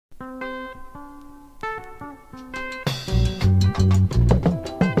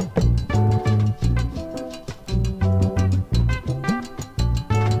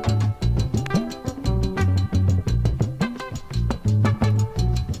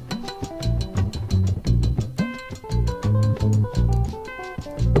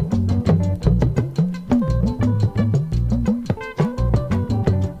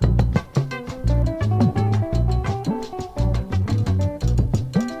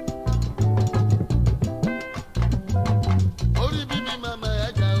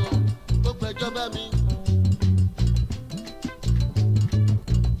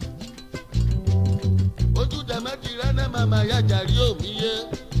gàrí òmíye.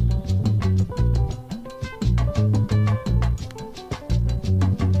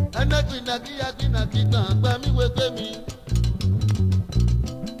 Ẹnẹ́gbìnàkíyàgbìnàkí kan gbà mí wégbé mi.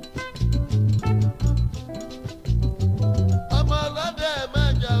 Ọmọ ọlọ́dẹ má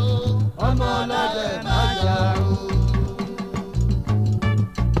jà o. Ọmọ ọlọ́dẹ má jà o.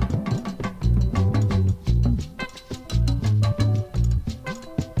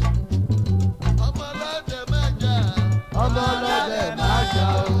 Ọmọ ọlọ́dẹ má jà. Ọmọ ọlọ́dẹ má jà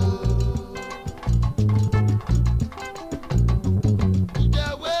o.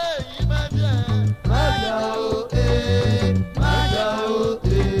 Ìjàwé yìí má jà. Má jà o, má jà o,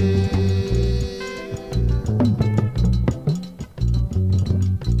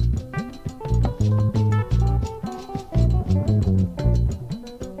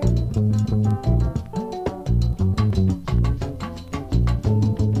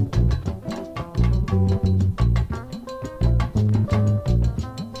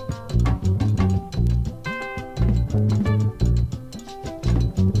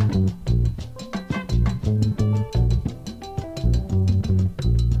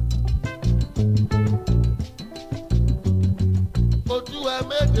 ojú ẹ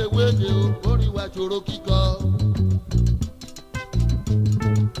méje wéde o, orin wa ṣòro kíkọ.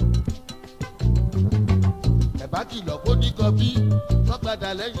 Ẹ̀bá kìlọ̀ kó ní kọfí sọ́gbàdà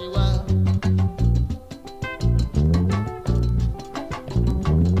lẹ́yìn wa.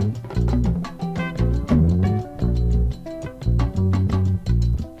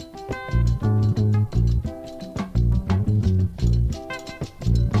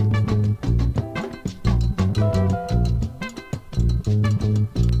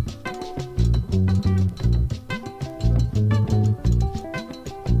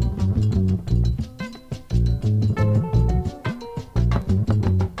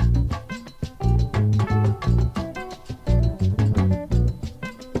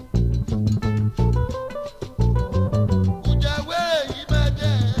 Ìjàwé yìí má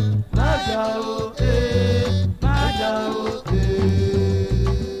jẹ́. Má jà o, má jà o,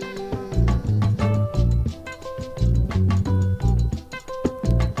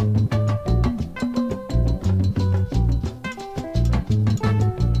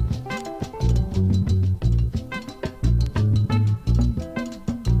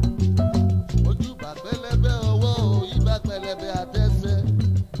 ojú bà pẹlẹbẹ ọwọ́ o, ibà pẹlẹbẹ àtẹsẹ̀.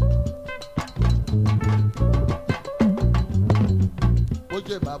 Ó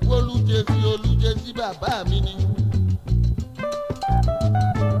ṣe bàbá olújẹ sí bàbá mi ni.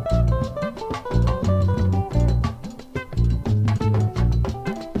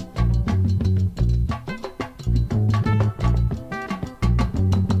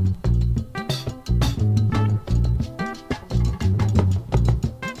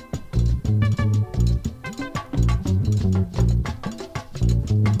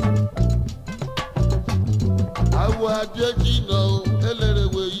 Àwọ̀ ajé jìnnà o,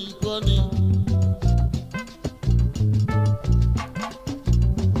 elérèwé yìí kọ́ ni.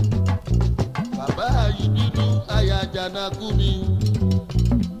 Bàbá yìí bínú àyà àjànàkú mi.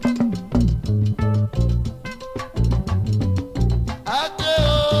 Adé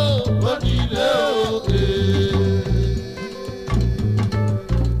o, ó dìde o,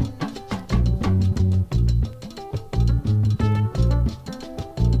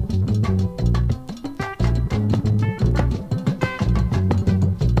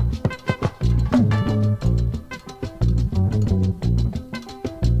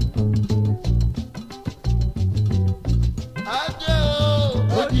 Adé o.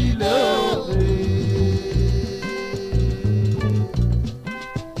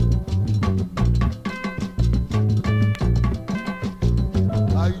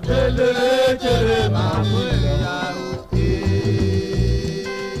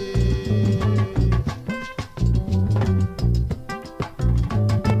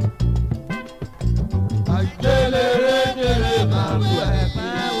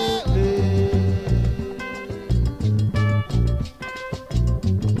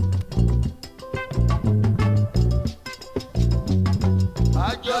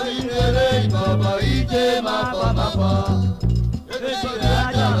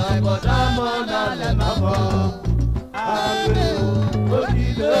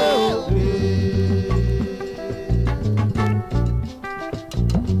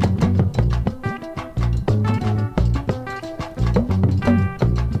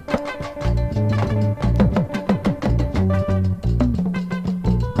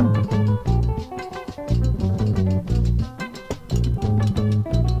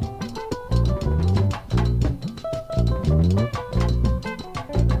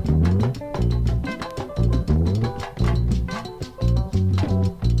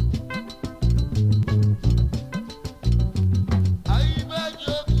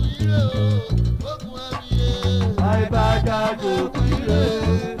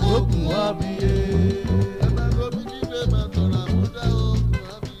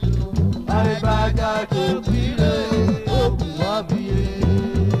 àìbàjá tó kúrè òkun àbíyé.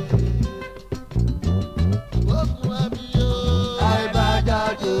 Òkun àbíyé àìbàjá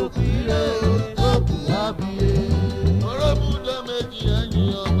tó kúrè òkun àbíyé. Oromúdọ̀ méjì ẹ̀yìn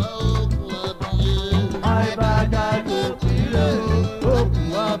ọ̀bá òkun àbíyé. Àìbàjá tó kúrè òkun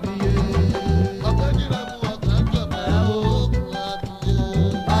àbíyé. Ọ̀pẹ nílàmú ọ̀kan jọ̀bẹ̀ òkun àbíyé.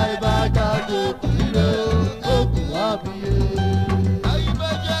 Àìbàjá tó kúrè òkun àbíyé.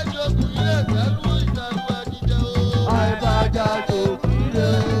 Àìbàjá tó kúrè pẹ̀lú ìtàlú àjíjẹ o. Àìbàjá tó kúrè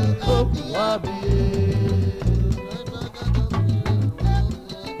òkun àbíyé.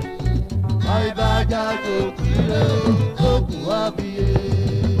 Àìbàjá tó kúrè òkun àbíyé.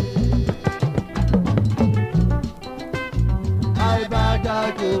 Àìbàjá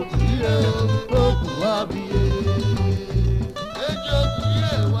tó kúrè òkun àbíyé. Ejò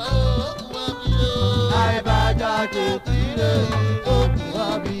kúrè wá òkun àbíyé. Àìbàjá tó kúrè òkun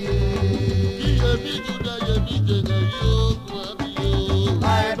àbíyé. Iyèmí jùlọ yèmí jẹ̀gẹ̀ yí òkun àbíyé.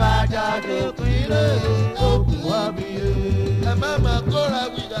 Àìbàjá tó kúrè òkun àbíyé. Ẹ má má kóra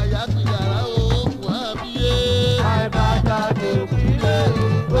wìdàyà pìyàrá òkun àbíyé. Àìbàjá tó kúrè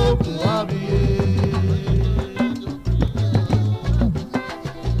òkun àbíyé.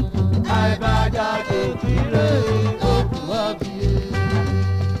 Àìbàjá tó kúrè òkun àbíyé.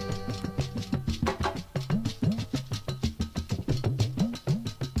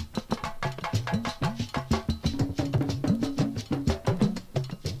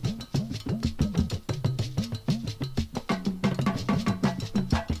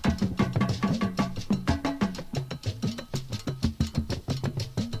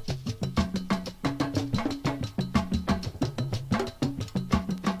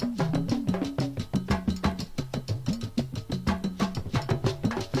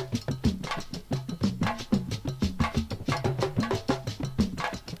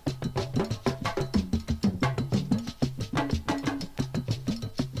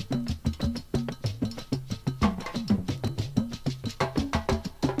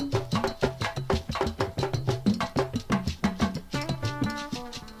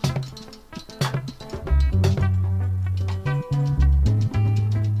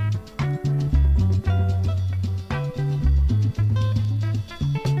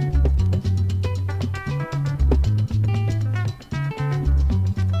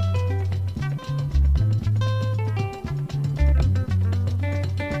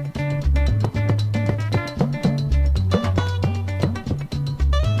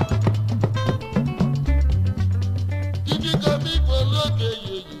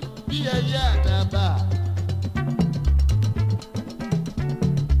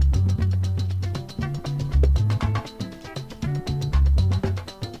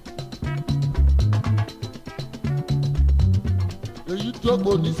 Èyí tó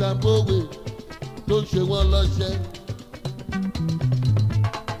kò ní Zimbabwe ló ń ṣe wọ́n lọ́ṣẹ́.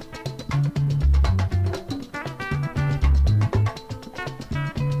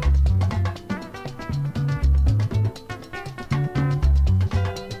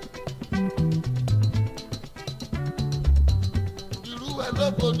 Irú ẹ̀ ló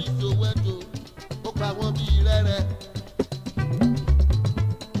kò ní Soweto ó pa wọ́n bí rẹ́rẹ́.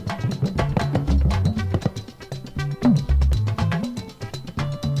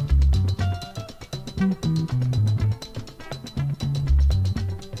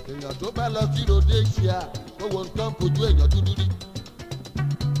 Èèyàn tó bá lọ sí Rhodesia ó wo nǹkan fojú èèyàn dúdú rí.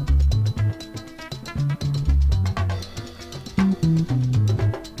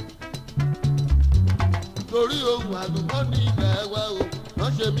 Torí ohun àlùmọ́ọ́nì ilẹ̀ wa o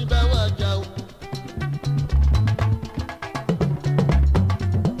wọ́n ṣe mí bá wà já o.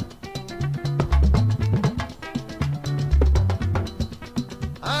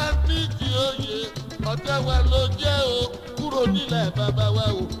 A ní kí oyè ọ̀tẹ̀ wa ló jẹ́ o kúrò nílẹ̀ bàbá wa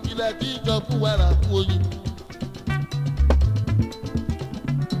o ilẹ̀ tí ìjọ fún wàrà fún oyin.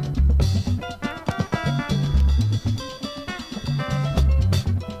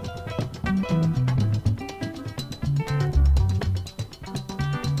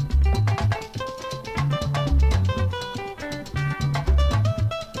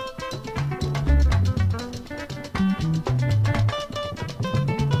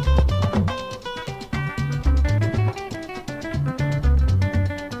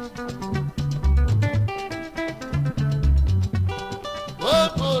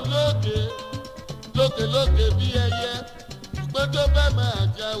 Lókè bí ẹyẹ ṣùgbọ́n tó bá máa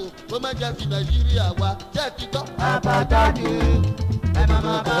jà o ó má jà sí Nàìjíríà wa jẹ́ títọ́. Apartheid ẹ má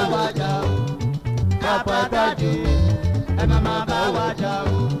má bá wa jà o. Apartheid ẹ má má bá wa jà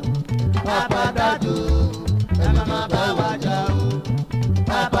o. Apartheid ẹ má má bá wa jà o.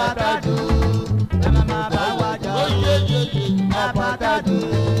 Apartheid.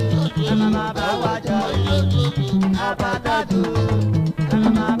 Apartheid ẹ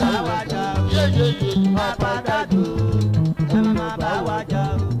máa bá wa jà o. Apartheid ẹ máa bá wa jà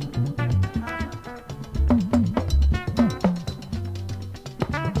o.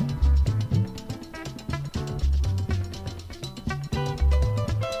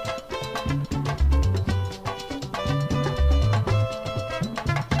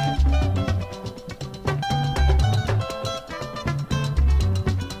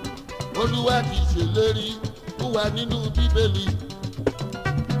 Olúwa ti ṣèlérí fún wa nínú Bíbélì.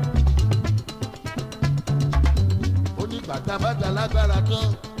 Ó ní bàtà bàtà lágbára tán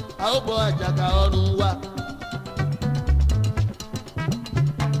a ó bọ́ àjàgà ọrùn wa.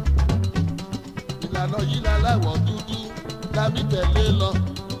 Ìlànà yìí láláwọ̀ dúdú lábí tẹ̀lé lọ.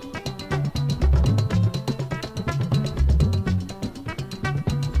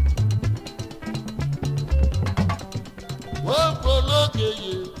 Wọ́n fò lókè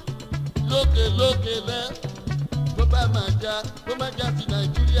yè lókè lókè lẹ́ tó bá máa já tó máa já sí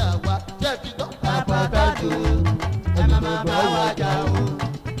Nàìjíríà wa jẹ́ ti tọ́. Apartheid ẹ máa bá wa jà o.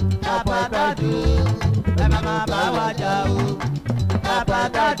 Apartheid ẹ máa bá wa jà o.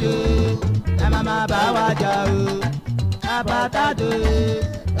 Apartheid ẹ máa bá wa jà o. Apartheid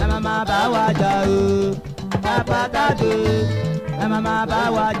ẹ máa bá wa jà o. Apartheid ẹ máa bá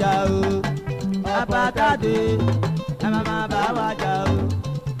wa jà o. Apartheid ẹ máa bá wa jà o.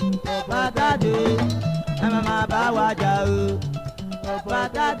 Apartheid ẹ máa bá wa jà o.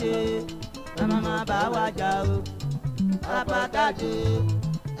 Apartheid ẹ máa bá wa jà o. Apartheid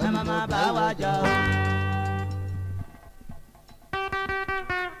ẹ máa bá wa jà o.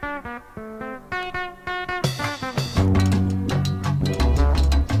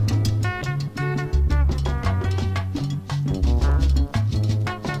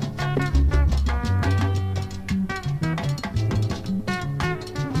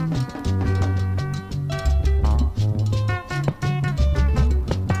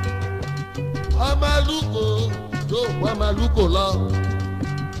 Ọmọlúkò yóò wá Ọmọlúkò lọ.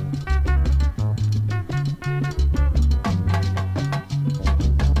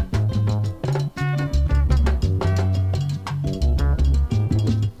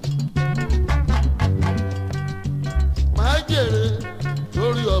 Màá jèrè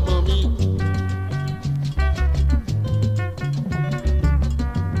lórí ọmọ mi.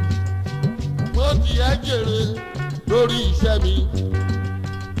 Mo ti á jèrè lórí iṣẹ́ mi.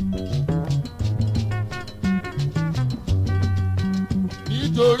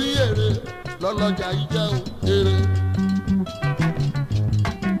 Nítorí èrè lọ́lọ́jà yìí jẹun èrè.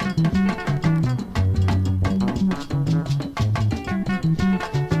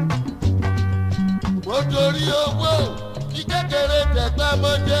 Mo torí owó kí kékeré tẹ̀gbá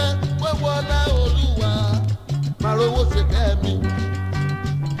mọ́jẹ́ wọ́wọ́ ọlá Olúwa máa rówó ṣe kẹ́mi.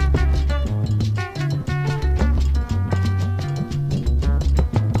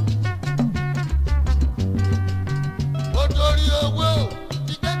 Mo torí owó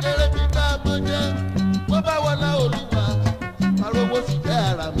kí kékeré ti ká mọ́jẹ́ wọ́n bá wọlá Olúwa máa rówó ṣe kẹ́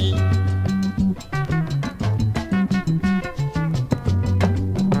ara mi.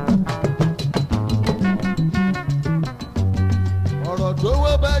 Ọ̀rọ̀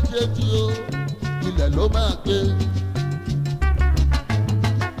tówó bá ṣe tí o ilẹ̀ ló máa gbé.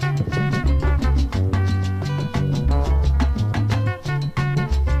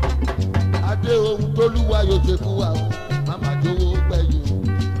 Adé ohun t'Olúwa yóò ṣe fún wa o, màmá jówó gbẹ̀yìn o.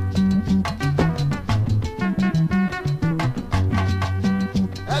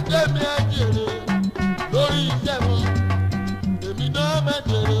 Ẹgbẹ́ mi á jèrè lórí iṣẹ́ wọn, èmi náà máa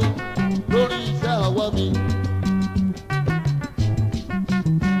jèrè lórí iṣẹ́ ọwọ́ mi.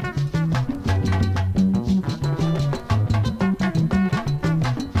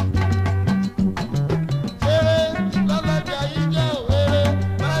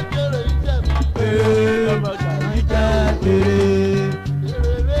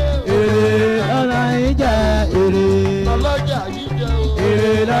 Lọ́lọ́jà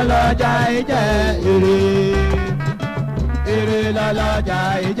ìjẹ́ èrè, èrè lọ́lọ́jà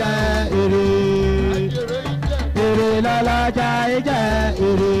ìjẹ́ èrè, èrè lọ́lọ́jà ìjẹ́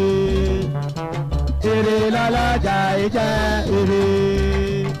èrè, èrè lọ́lọ́jà ìjẹ́ èrè,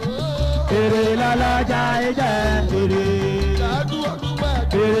 èrè lọ́lọ́jà ìjẹ́ èrè,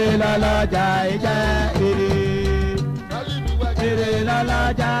 èrè lọ́lọ́jà ìjẹ́ èrè, èrè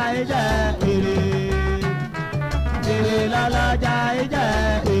lọ́lọ́jà ìjẹ́ èrè. Èrè lọ́lọ́jà ìjẹ́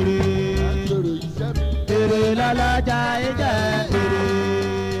èrè, èrè lọ́lọ́jà ìjẹ́ èrè.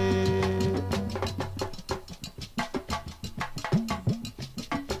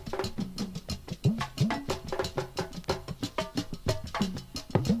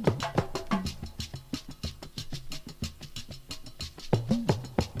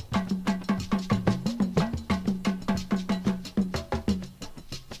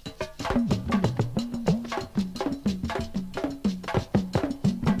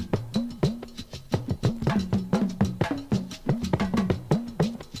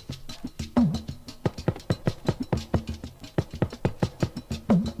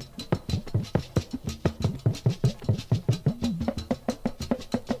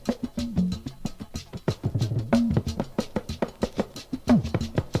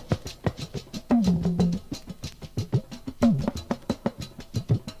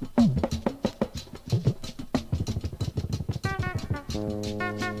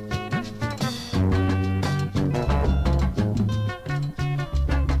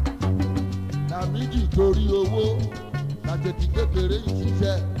 Làmídì torí owó làtẹ̀tì kékeré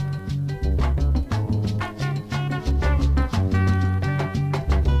ìṣiṣẹ́.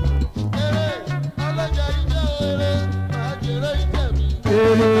 Eré ọlọ́jà ìjẹ́ eré máa jèrè ìjẹ́ mi.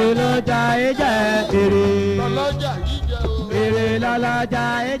 Èrè lọ́jà ìjẹ́ èrè. Ọlọ́jà ìjẹ́ o. Èrè lọ́jà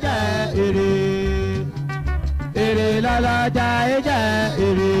ìjẹ́ èrè. Èrè lọ́jà ìjẹ́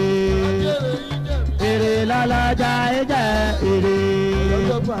èrè. Èrè lọ́jà ìjẹ́ èrè.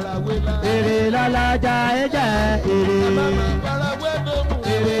 Èrè lọ́jà ìjẹ́ èrè.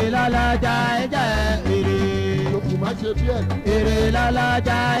 Èrè lọ́jà ìjẹ́ èrè. Èrè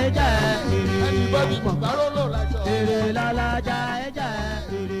lọ́jà ìjẹ́ èrè. Anybody mọ̀ káró lò lájọ. Èrè lọ́jà ìjẹ́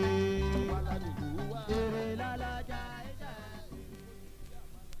èrè.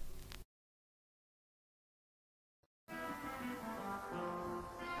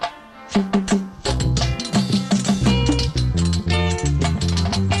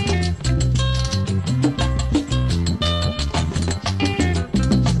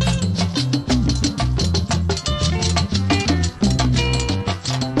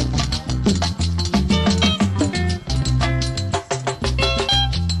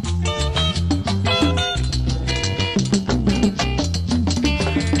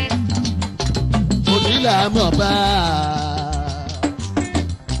 Onílà mọ̀ bá a.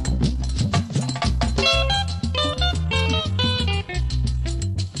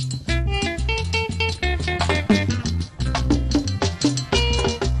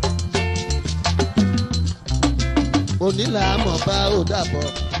 Onílà mọ̀ bá ò dàbọ̀.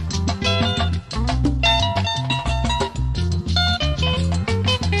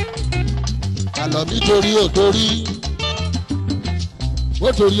 Àlọ́ mi torí ò torí. Ó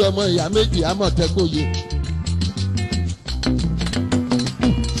torí ọmọ ìyá méjì àmọ̀tẹ́gbòye.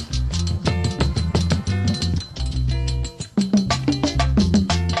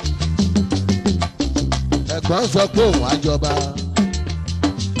 Ẹ̀gbọ́n sọ pé òun á jọba.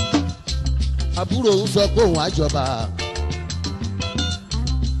 Àbúrò òun sọ pé òun á jọba.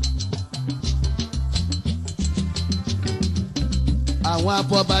 Àwọn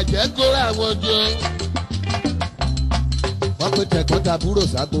afọbajẹ́ kóra wọn jọ. Wọ́n pe tẹ̀gbọ́n tàbúrò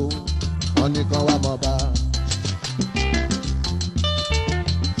ságo. Wọ́n ní kan wá mọ̀ bá.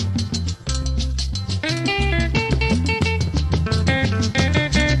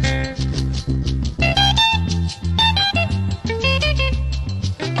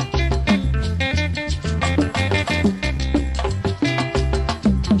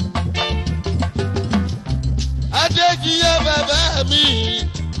 Adéjìyẹ bàbá mi.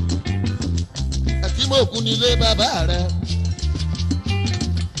 Àkímọ̀kùn nílé bàbá rẹ̀.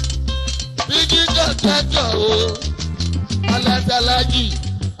 Bíjí kọ̀kẹ́kọ̀ o. Alátàlájì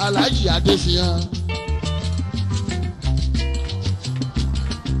Alájì Adéṣiyàn.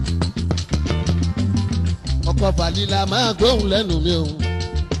 Ọkọ̀ Fàlílà máa gbóhùn lẹ́nu mi o.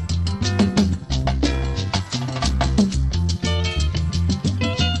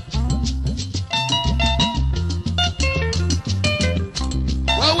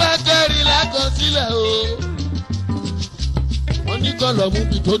 Wọ́n wá kẹ́rin lákọsílẹ̀ o. Wọ́n ní kọ́ lọ mú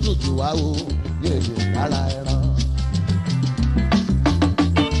bí tó dùn jù wá o. Yéèyè lára ẹran.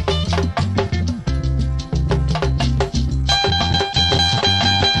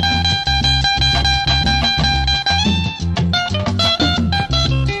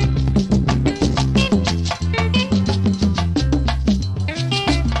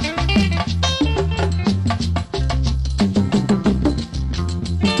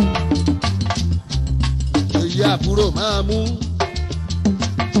 Èyí àbúrò máa mú.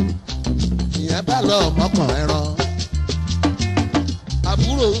 Ìyẹn bá lọ mọ́kàn ẹran.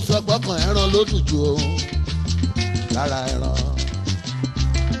 Àbúrò ń sọ gbọ́kàn ẹran ló dùn jù o. Lára ẹran.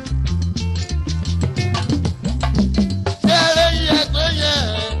 Kẹ́rẹ́ yí ẹgbẹ́ yẹn.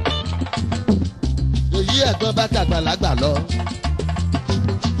 Èyí ẹ̀gbọ́n bá tàgbàlagbà lọ.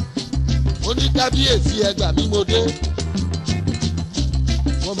 Ó ní kábíyèsí ẹgbà mi mo dé.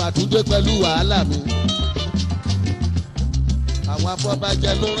 Mo mà tún dé pẹ̀lú wàhálà mi. Àwọn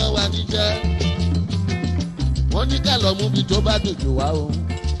afọbajẹ ló rán wa níjẹ́. Wọ́n ní ká lọ mú bí tó bá dùn jù wá o.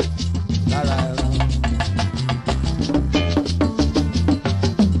 Lára ẹran.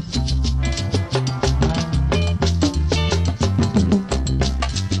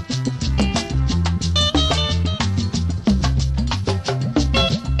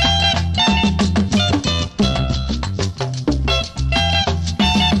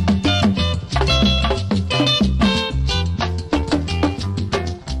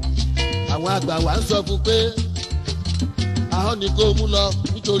 Àwọn àgbà wa ń sọ fún pé ahọ́n ni kó mú lọ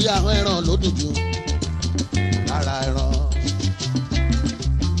nítorí ahọ́n ẹran ló dùn jù lára ẹran.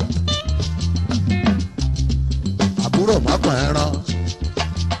 àbúrò mọ́kàn ẹran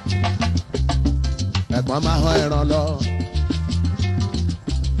ẹ̀gbọ́n máa hán ẹran lọ.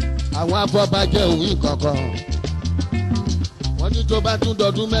 àwọn afọbajẹ òwì kankan wọ́n ní tó bá tún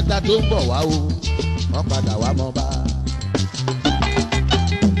dọdún mẹ́ta tó ń bọ̀ wá o wọ́n padà wá mọ́ bá.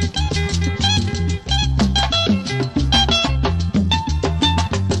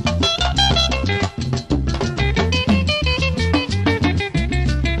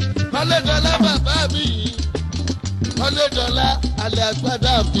 Kọ́lédọ́lá bàbá mi Kọ́lédọ́lá alẹ́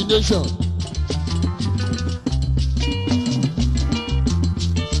agbádá of the nation.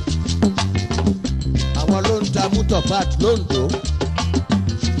 àwọn ló ń ta mutofat londo.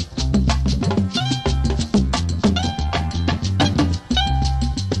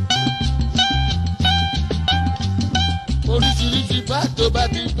 oríṣiríṣi bá tó bá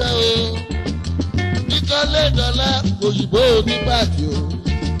ti fẹ́ o ní Kọ́lédọ́lá òyìnbó ní pàtì o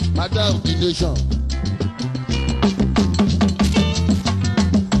padà of the nation.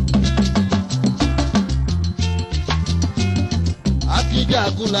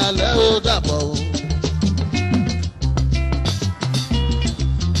 akíjàkúnlá lẹ́ ó dàbọ̀ o.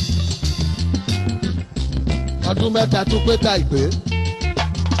 ọdún mẹ́ta tún pé ta ìpè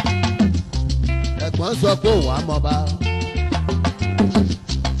ẹ̀gbọ́n sọ pé òun á mọ bá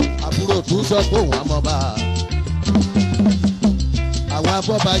àbúrò tún sọ pé òun á mọ bá àwọn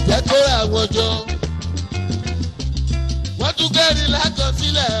afọbajẹ tó rà wọn jọ wọ́n tún kẹ́rin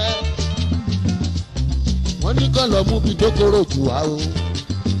lákọsílẹ̀ wọ́n ní kọ́ lọ mú bí dókòrò jù wá o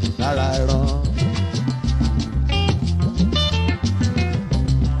lára ẹran.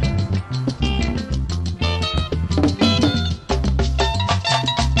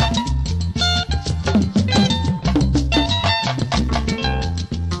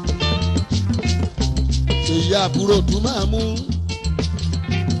 èyí àbúrò tún máa mú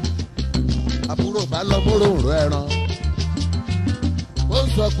àbúrò bá lọ mú ròrò ẹran ó ń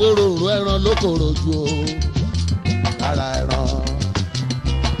sọ pé ròrò ẹran ló kòrò jù o lára ẹran.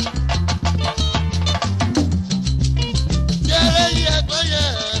 jẹ́rẹ́ yí ẹ̀gbọ́n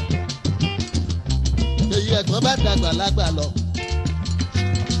yẹn èyí ẹ̀gbọ́n bá dàgbà lágbà lọ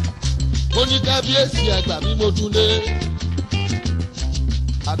ó ní kábíyèsí àgbà mi mo tún lé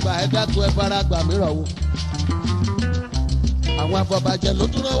àgbà ẹ dákun ẹ fara gbà mí rọ̀wọ́ àwọn afọbajẹ ló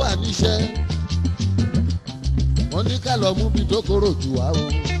dúró wà níṣẹ́ wọ́n ní ká lọ mú bí tó kóró jù wá o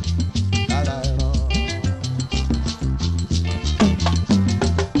lára ẹran.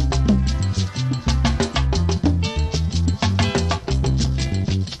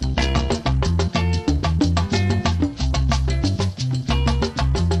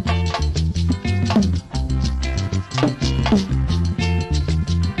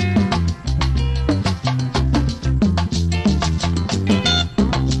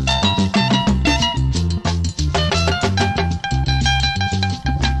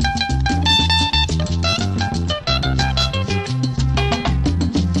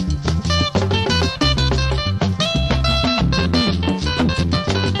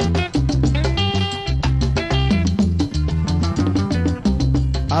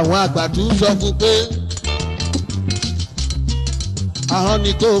 àwọn àgbàdo sọ fún pé ahọ́n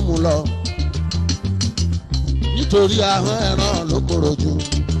ni kó mú lọ nítorí ahọ́n ẹran ló kóró jù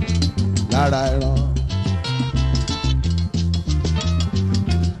lára ẹran.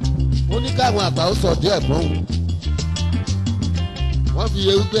 ó ní káwọn àgbà ó sọ díẹ̀ gbọ́n wọ́n fi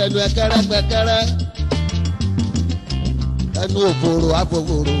yẹ wípé ẹnu ẹkẹ́rẹ́ pẹ́kẹ́rẹ́ ẹnu òfòrò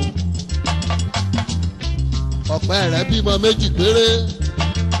àfòfòrò ọ̀pẹ rẹ̀ bímọ méjì péré.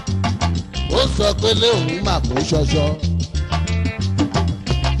 ó sọ pé léòun mà kó ṣọṣọ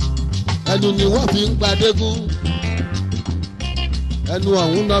ẹnu ni wọ́n fi ń gbadégún ẹnu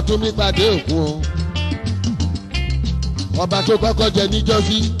ọ̀hún náà tún mí pàdé òkun o ọba tó kọ́kọ́ jẹ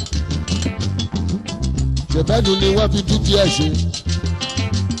níjọ́sí ṣèbẹ́nu ni wọ́n fi dúdú ẹ̀ ṣe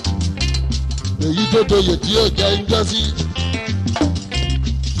èyí tó doyè tí yóò jẹ níjọ́sí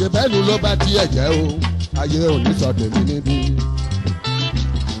ṣèbẹ́nu ló bá tiẹ̀ jẹ́ o ayé òní sọ tèmi níbí.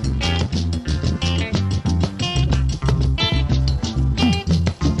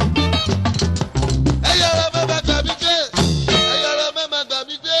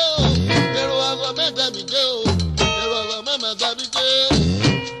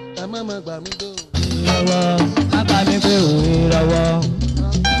 Gbà mí dé o. Ìràwọ̀ àgbà mi pé ò ìràwọ̀.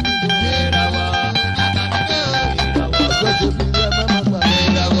 Ìràwọ̀ àgbà mi pé ò ìràwọ̀. Ọjọ́ bí ẹ má má gbà mí.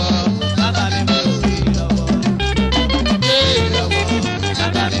 Ìràwọ̀ àgbà mi pé ò ìràwọ̀. Ìràwọ̀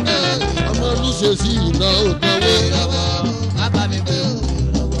àgbà mi pé ò ìràwọ̀. Ọmọ olùṣèṣì iná ò náwó. Ìràwọ̀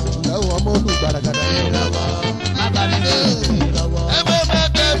gbaragada. Bàbá mi gbé ìrọ̀wọ́. Ẹ bá bá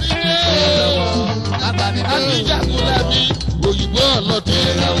tẹ̀mí gbé ìrọ̀wọ́. Bàbá mi gbé ìrọ̀wọ́. Àbíjàkúlà mi òyìnbó ọlọ́dẹ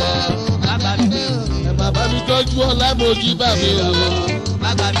ìrọ̀wọ́. Bàbá mi gbé ìrọ̀wọ́. Ẹ bàbá mi tọ́jú ọlámojì bá mi o.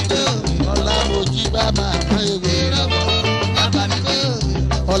 Bàbá mi gbé ìrọ̀wọ́. Ọlámojì bá màmá ewé. Bàbá mi gbé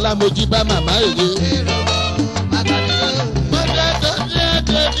ìrọ̀wọ́. Ọlámojì bá màmá ewé. Bàbá mi gbé ìrọ̀wọ́. Mọ̀tẹ́ tó ní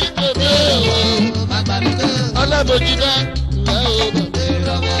ẹ̀jẹ̀ ní tèmi o. Bàbá mi gbé ìrọ̀wọ́. Ọlámojì bá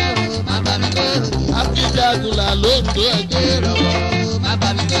Àbíjàkúlà ló ń do ẹgbẹ́ ìrọ̀wọ́. Bàbá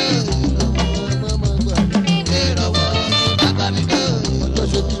mi gbé ìrọ̀wọ́. Bàbá mi gbé ọjọ́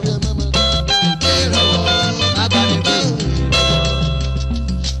ṣojú rẹ̀ mọ́mọ́ gbé ìrọ̀wọ́. Bàbá mi gbé.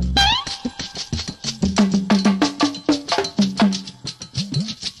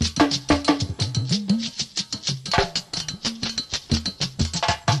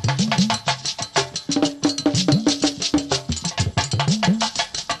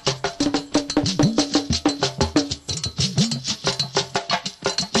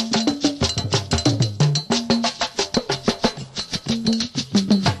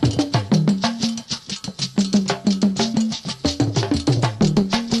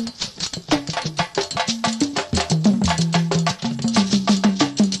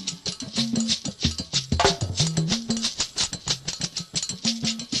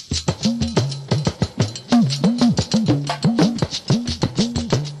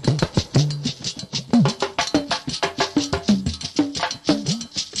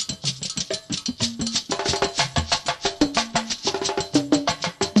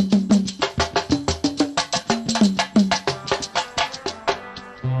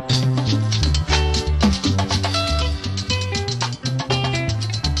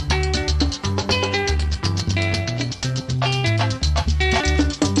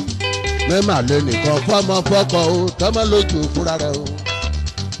 Mẹ́mà lé nìkan fọ́mọ fọ́kọ o tọ́mọ lójú fúnra rẹ̀ o.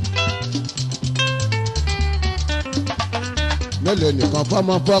 Mẹ́lẹ̀ nìkan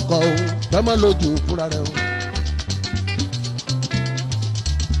fọ́mọ fọ́kọ o tọ́mọ lójú fúnra rẹ̀ o.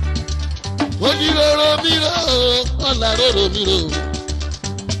 Oníròrò mìíràn o, ọ̀là rorò mìíràn o.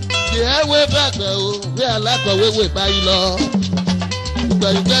 Kì ẹ́ wé bàgbẹ́ o, wé alákọ̀wé wé báyìí lọ.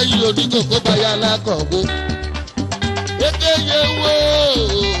 Ìgbẹ̀yìngbẹ́ yìí oníkókó báyìí alákọ̀wé. Kéké yẹ wó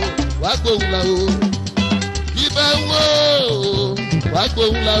wá gbóhùn la o. Ibà wó wá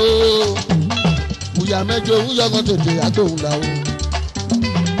gbóhùn la o. Bùyà mẹ́jọ òun yọ̀ngàn tètè àgbóhùn la o.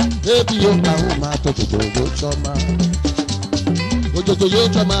 Ebi yóò pa òun máa tó tòjò yóò sọ ma. Òjòjò yóò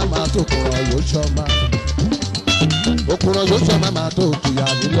sọ ma máa tó kùrọ̀ yóò sọ ma. Òkùrọ̀ yóò sọ ma máa tó tìyà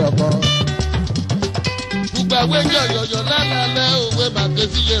nílé ọkọ. Gbogbo àwọn èèyàn yọ̀yọ̀ lálẹ́ òwe màkè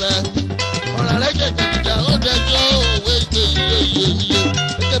síye rẹ̀. Ọ̀rọ̀ rẹ̀ jẹ́ jẹ̀jẹ̀ ó dẹjọ́ òwe ìgbé iye.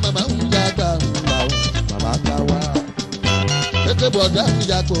 Eke mama ń ya gbà ń la o, mama ká wá. Eke bọ̀dá ń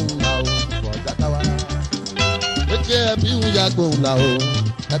ya gbò ń la o, bọ̀dá ká wá. Eke ẹbí ń ya gbò ń la o,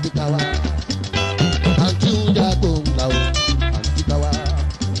 ẹbí ká wá. Àǹtí ń ya gbò ń la o, àǹtí ká wá.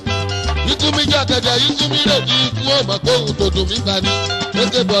 Ikú mi jẹ́ àkẹ́jẹ́, ikú mi lè di ikú ọmọ kóhun tó dùn mí ká ní.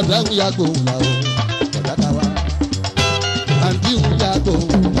 Eke bọ̀dá ń ya gbò ń la o, bọ̀dá ká wá. Àǹtí ń ya gbò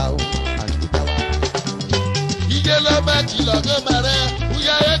ń la o, àǹtí ká wá. Iye ló bá kìlọ̀ tó máa rẹ̀.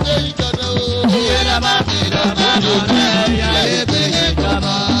 Iye la ma kìlọ̀ mọ́mọ́ rẹ̀ ya ebe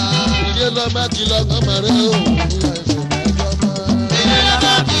ìjọba. Iye la ma kìlọ̀ mọ́mọ́ rẹ̀ o. Iye la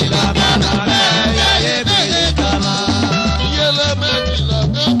ma kìlọ̀ mọ́mọ́ rẹ̀ ya ebe ìjọba. Iye la ma kìlọ̀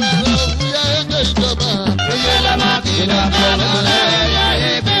mọ́mọ́ rẹ̀ ya ebe ìjọba. Iye la ma kìlọ̀ mọ́mọ́ rẹ̀ ya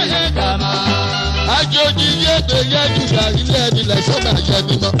ebe ìjọba. Àjòjì yé gbé yé jùlọ ilé ẹni lẹ̀ sọ́mà yẹ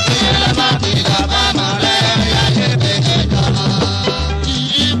mímọ́. Iye la ma kìlọ̀ mọ́mọ́ rẹ̀ ya ebe ìjọba.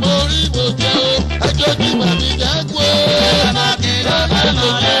 Orí mo jẹ́ o, ẹjọ́ ti wà mí jágbó. Ọmọ kìlọ̀ mọ́mọ́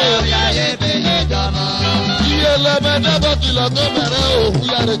rẹ̀ ọ̀yà yé bèyí jọmọ. Iye lọ́mọ dábọ̀ kìlọ̀ tó bẹ̀rẹ̀ òkú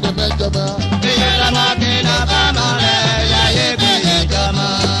yàrá ìjọba ìjọba. Iye lọ́mọ kìlọ̀ mọ́mọ́ rẹ̀ ọ̀yà yé bèyí jọmọ.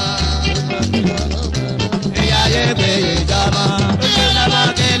 Ìyá yé bèyí jọmọ. Iye lọ́mọ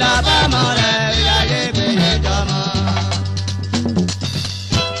kìlọ̀ mọ́mọ́ rẹ̀ ọ̀yà yé bèyí jọmọ.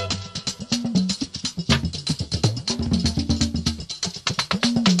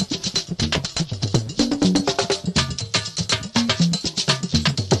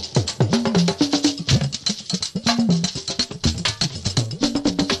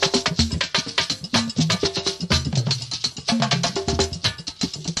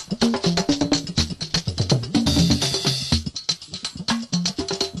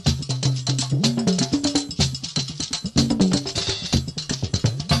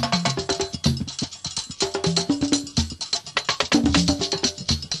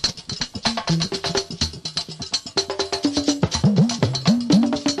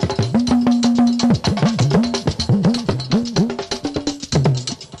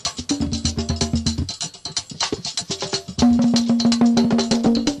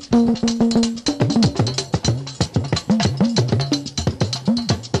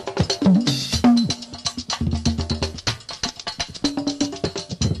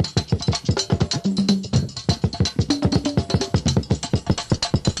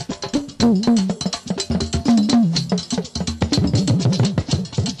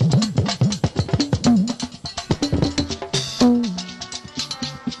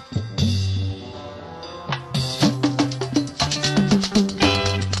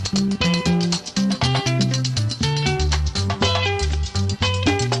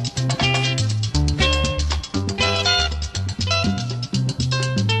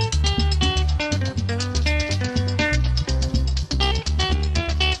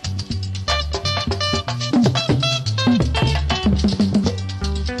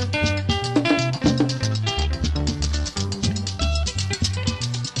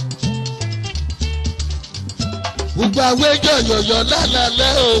 gbogbo àwẹjọ yọyọ lálálẹ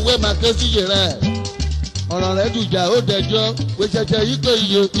òwe màkẹsí yẹrẹ ọ̀rọ̀ rẹ̀ dùjà ó dẹjọ́ wẹsẹsẹ yìí kò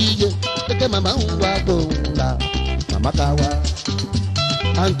iye kẹkẹ màmá ń wá gbòòrùn la màmá ká wá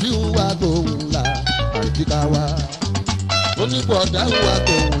àǹtí ń wá gbòòrùn la àǹtí ká wá oníbọ̀dá ń wá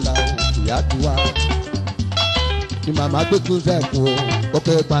gbòòrùn la ìyá ti wá ni màmá gbé tún sẹ́ẹ̀kù o ó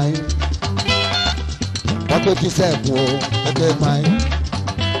ké pààyàn wọ́n gbé tún sẹ́ẹ̀kù o ó ké pààyàn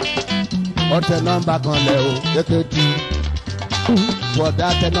ọtẹ nọ́mbà kan lẹ o kékeré bọ̀dá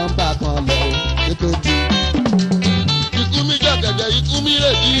tẹ nọ́mbà kan lẹ o kékeré. ikú mi jọ̀gẹ̀dẹ̀ ikú mi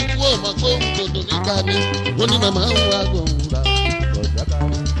rè bí ikú ọmọ gbóhùn tòtò níta ni ó ní màmá ń wá gbóhùn rà bọ̀dá ká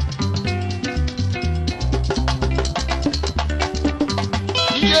wá.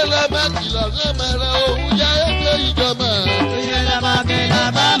 iye la bá kìlọ̀ ṣe mẹ́rẹ̀ òun yá ẹgbẹ́ ìjọba. iye la bá kìlọ̀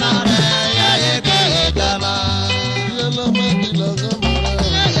bá máa rẹ̀ yá ẹgbẹ́ ìjọba.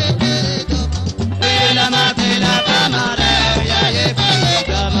 iye la bá kìlọ̀ ṣe mẹ́rẹ̀.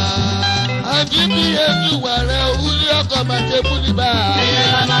 Àjíbí ẹjú wà rẹ̀ òwúrí ọkọ̀ máa ṣe fúnni bá.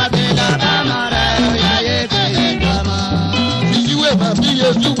 Ìjíwé màmí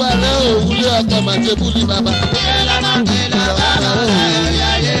ẹjú wà rẹ̀ òwúrí ọkọ̀ máa ṣe fúnni bàbá.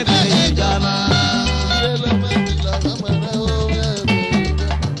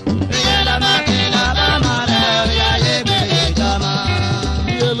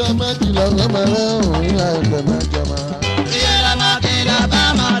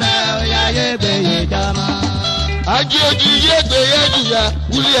 Ajé ojú yégbé yéjúya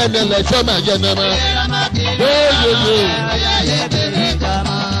wúlí ẹnẹ lẹsọ máa jẹ nàmá. Yóyóyó.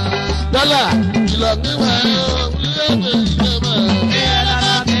 Dọ́là kìlọ̀ níwá wúlí ẹgbẹ́ ìjọba.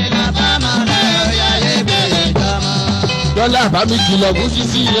 Dọ́là bá mi kìlọ̀ fún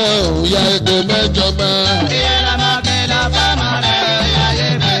sísí yẹn òun ya ẹgbẹ́ mẹ́jọ máa.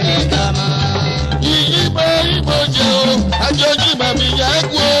 Ìyíbọ̀ ìbò jẹ́ o, àjọjú màmí yá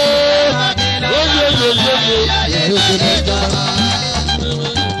kú o. Yóyóyóyóyó.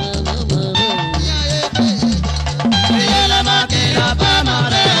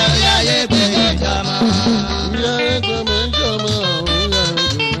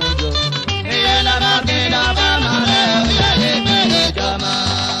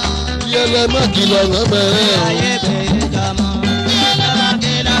 Yẹlẹ má kìlọ̀ lọ́bẹ̀rẹ̀ o.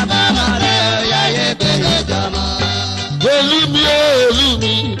 Olú mi ó olú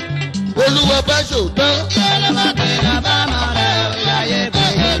mi, olúwa bá ṣòótọ́.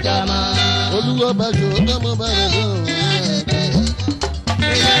 Olúwa bá ṣòótọ́ mo bá rẹ̀ lọ.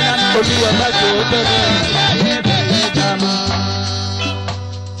 Olúwa bá ṣòótọ́ náà.